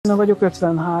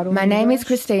My name is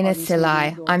Christina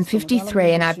Silai. I'm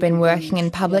 53 and I've been working in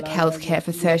public healthcare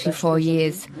for 34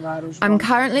 years. I'm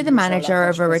currently the manager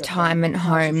of a retirement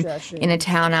home in a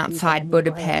town outside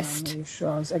Budapest.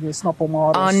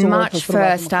 On March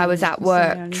 1st, I was at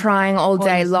work trying all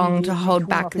day long to hold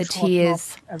back the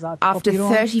tears. After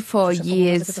 34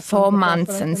 years, 4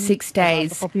 months and 6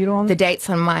 days, the dates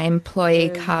on my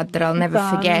employee card that I'll never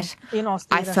forget,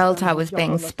 I felt I was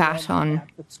being spat on.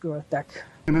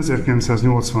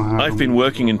 I've been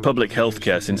working in public health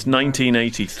care since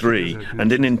 1983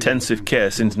 and in intensive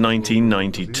care since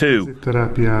 1992.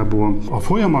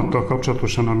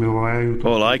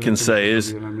 All I can say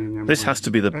is, this has to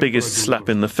be the biggest slap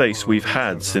in the face we've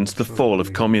had since the fall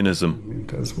of communism.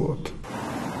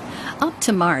 Up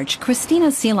to March, Christina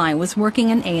Silai was working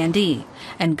in A&E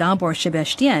and Gabor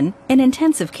Sebestyén in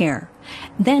intensive care.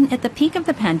 Then, at the peak of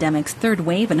the pandemic's third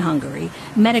wave in Hungary,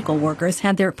 medical workers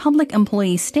had their public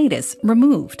employee status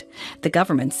removed. The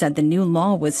government said the new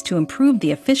law was to improve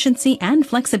the efficiency and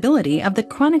flexibility of the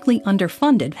chronically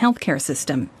underfunded healthcare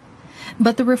system.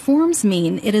 But the reforms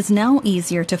mean it is now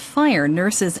easier to fire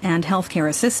nurses and healthcare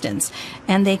assistants,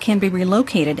 and they can be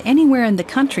relocated anywhere in the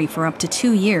country for up to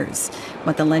 2 years.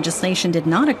 What the legislation did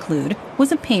not include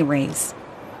was a pay raise.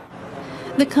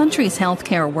 The country's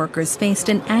healthcare workers faced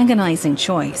an agonizing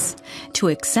choice: to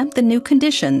accept the new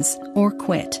conditions or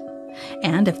quit.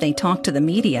 And if they talk to the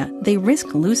media, they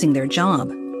risk losing their job.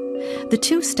 The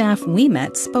 2 staff we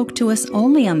met spoke to us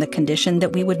only on the condition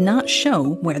that we would not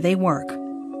show where they work.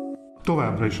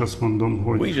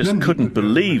 We just couldn't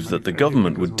believe that the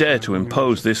government would dare to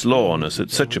impose this law on us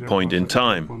at such a point in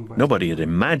time. Nobody had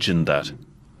imagined that.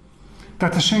 The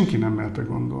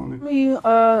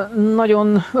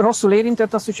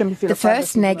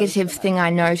first negative thing I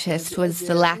noticed was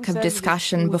the lack of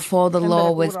discussion before the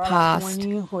law was passed.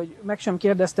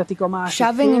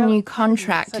 Shoving a new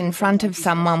contract in front of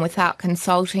someone without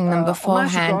consulting them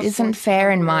beforehand isn't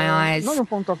fair in my eyes.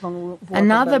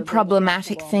 Another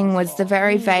problematic thing was the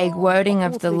very vague wording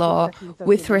of the law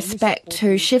with respect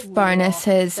to shift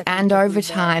bonuses and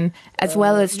overtime, as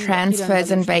well as transfers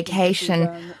and vacation.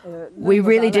 We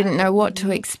really didn't know what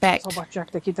to expect.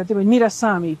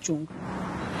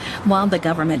 While the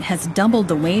government has doubled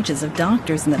the wages of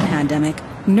doctors in the pandemic,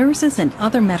 nurses and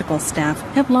other medical staff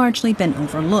have largely been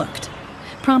overlooked,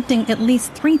 prompting at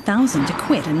least 3,000 to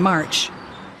quit in March.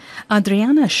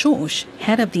 Adriana Sós,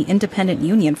 head of the Independent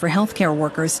Union for Healthcare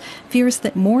Workers, fears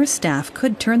that more staff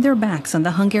could turn their backs on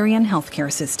the Hungarian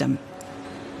healthcare system.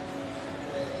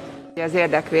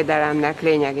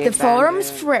 The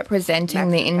forums for representing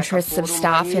the interests of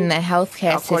staff in the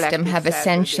healthcare system have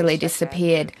essentially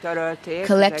disappeared.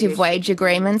 Collective wage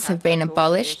agreements have been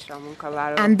abolished,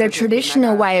 and the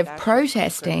traditional way of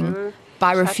protesting,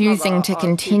 by refusing to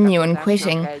continue and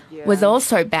quitting, was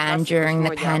also banned during the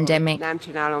pandemic.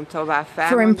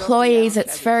 For employees,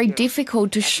 it's very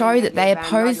difficult to show that they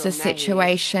oppose the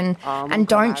situation and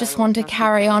don't just want to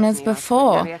carry on as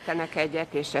before.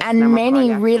 And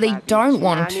many really don't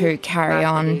want to carry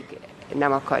on.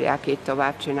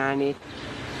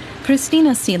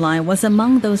 Christina Silai was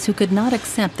among those who could not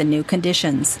accept the new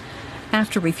conditions.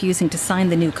 After refusing to sign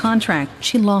the new contract,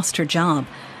 she lost her job.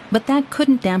 But that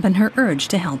couldn't dampen her urge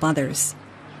to help others.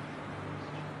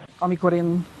 By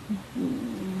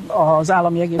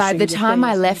the time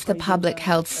I left the public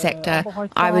health sector,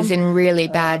 I was in really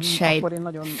bad shape,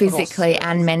 physically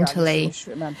and mentally.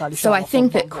 So I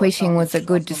think that quitting was a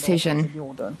good decision.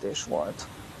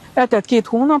 But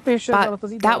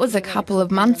that was a couple of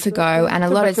months ago, and a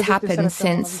lot has happened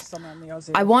since.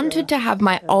 I wanted to have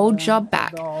my old job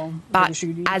back, but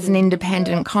as an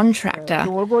independent contractor.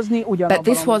 But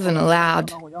this wasn't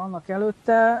allowed.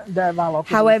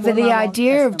 However, the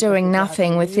idea of doing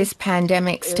nothing with this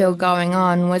pandemic still going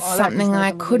on was something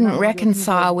I couldn't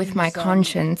reconcile with my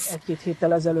conscience.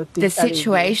 The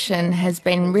situation has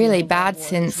been really bad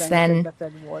since then.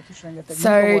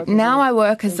 So now I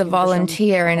work as a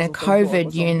volunteer in a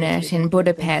COVID unit in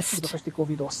Budapest.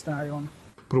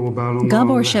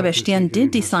 Gabor Sebestyén did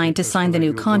decide to sign the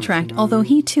new contract, although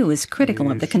he too is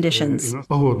critical of the conditions.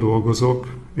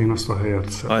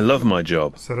 I love my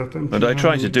job, and I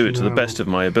try to do it to the best of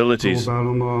my abilities.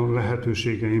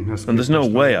 And there's no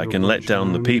way I can let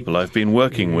down the people I've been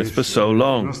working with for so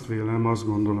long,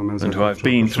 and who I've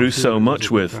been through so much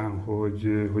with.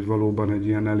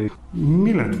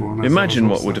 Imagine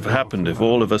what would have happened if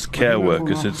all of us care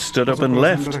workers had stood up and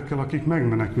left.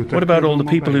 What about all the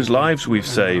people whose lives we've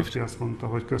saved?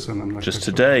 Just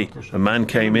today, a man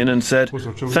came in and said,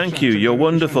 "Thank you, you're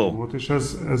wonderful."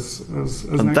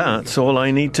 And that's all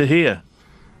I need to hear.